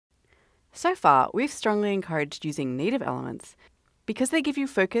So far, we've strongly encouraged using native elements because they give you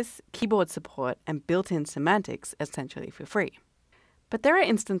focus, keyboard support, and built-in semantics essentially for free. But there are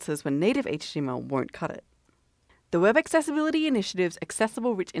instances when native HTML won't cut it. The Web Accessibility Initiative's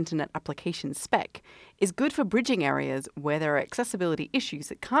Accessible Rich Internet Application spec is good for bridging areas where there are accessibility issues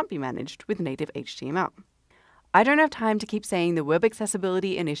that can't be managed with native HTML. I don't have time to keep saying the Web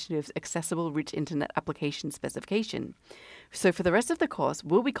Accessibility Initiative's Accessible Rich Internet Application specification, so for the rest of the course,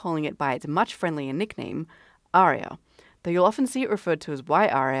 we'll be calling it by its much friendlier nickname, ARIA, though you'll often see it referred to as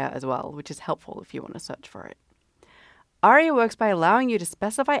ARIA as well, which is helpful if you want to search for it. ARIA works by allowing you to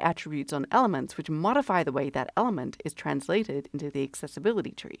specify attributes on elements which modify the way that element is translated into the accessibility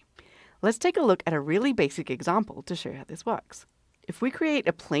tree. Let's take a look at a really basic example to show how this works. If we create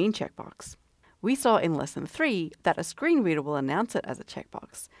a plain checkbox, we saw in Lesson 3 that a screen reader will announce it as a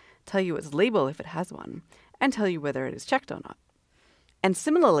checkbox, tell you its label if it has one, and tell you whether it is checked or not. And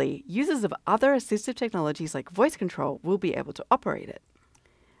similarly, users of other assistive technologies like voice control will be able to operate it.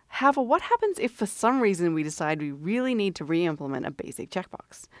 However, what happens if for some reason we decide we really need to re-implement a basic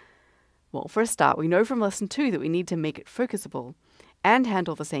checkbox? Well, for a start, we know from Lesson 2 that we need to make it focusable and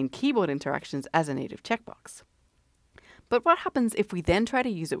handle the same keyboard interactions as a native checkbox. But what happens if we then try to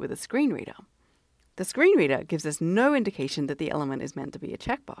use it with a screen reader? The screen reader gives us no indication that the element is meant to be a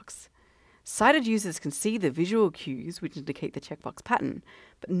checkbox. Sighted users can see the visual cues which indicate the checkbox pattern,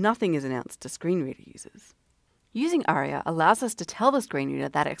 but nothing is announced to screen reader users. Using ARIA allows us to tell the screen reader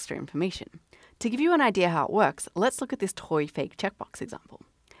that extra information. To give you an idea how it works, let's look at this toy fake checkbox example.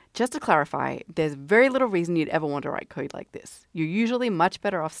 Just to clarify, there's very little reason you'd ever want to write code like this. You're usually much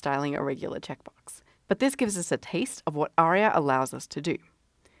better off styling a regular checkbox. But this gives us a taste of what ARIA allows us to do.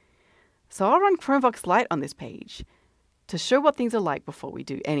 So I'll run Chromevox Lite on this page to show what things are like before we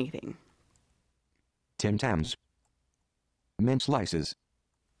do anything. Tim Tams. Mint slices.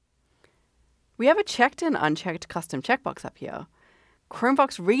 We have a checked and unchecked custom checkbox up here.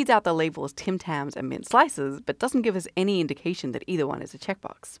 Chromevox reads out the labels Tim Tams and Mint Slices, but doesn't give us any indication that either one is a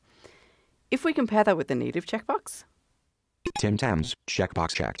checkbox. If we compare that with the native checkbox, Tim Tams,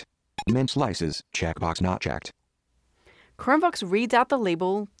 checkbox checked. Mint slices, checkbox not checked. Chromevox reads out the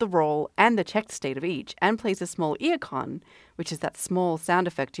label, the role, and the checked state of each, and plays a small earcon, which is that small sound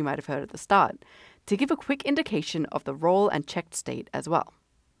effect you might have heard at the start, to give a quick indication of the role and checked state as well.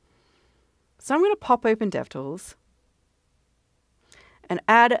 So I'm going to pop open DevTools and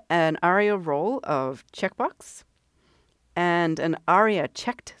add an ARIA role of checkbox and an ARIA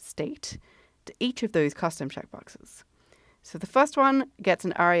checked state to each of those custom checkboxes. So the first one gets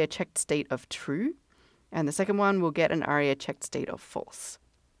an ARIA checked state of true, and the second one will get an ARIA checked state of false.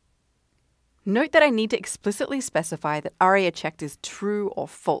 Note that I need to explicitly specify that ARIA checked is true or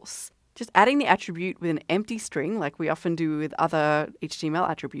false. Just adding the attribute with an empty string, like we often do with other HTML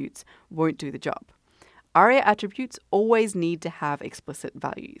attributes, won't do the job. ARIA attributes always need to have explicit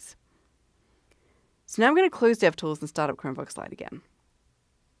values. So now I'm going to close DevTools and start up Chromevox Lite again.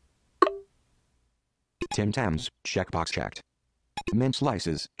 Tim Tams, checkbox checked. Mint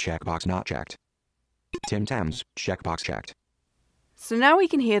slices, checkbox not checked. Tim Tams, checkbox checked. So now we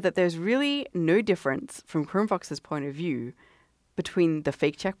can hear that there's really no difference from Chromevox's point of view between the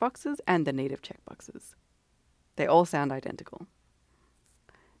fake checkboxes and the native checkboxes. They all sound identical.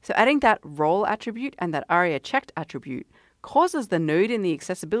 So adding that role attribute and that ARIA checked attribute causes the node in the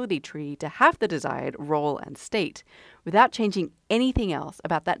accessibility tree to have the desired role and state without changing anything else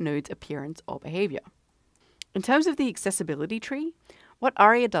about that node's appearance or behavior. In terms of the accessibility tree, what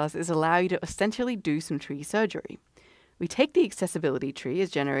ARIA does is allow you to essentially do some tree surgery. We take the accessibility tree as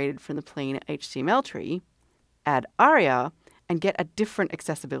generated from the plain HTML tree, add ARIA, and get a different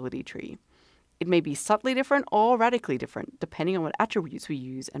accessibility tree. It may be subtly different or radically different, depending on what attributes we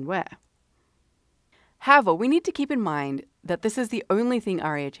use and where. However, we need to keep in mind that this is the only thing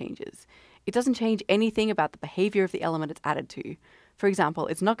ARIA changes. It doesn't change anything about the behavior of the element it's added to. For example,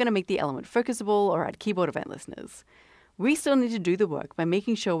 it's not going to make the element focusable or add keyboard event listeners. We still need to do the work by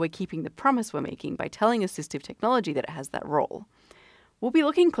making sure we're keeping the promise we're making by telling assistive technology that it has that role. We'll be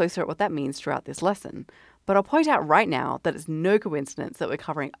looking closer at what that means throughout this lesson, but I'll point out right now that it's no coincidence that we're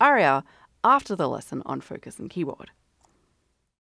covering ARIA after the lesson on focus and keyboard.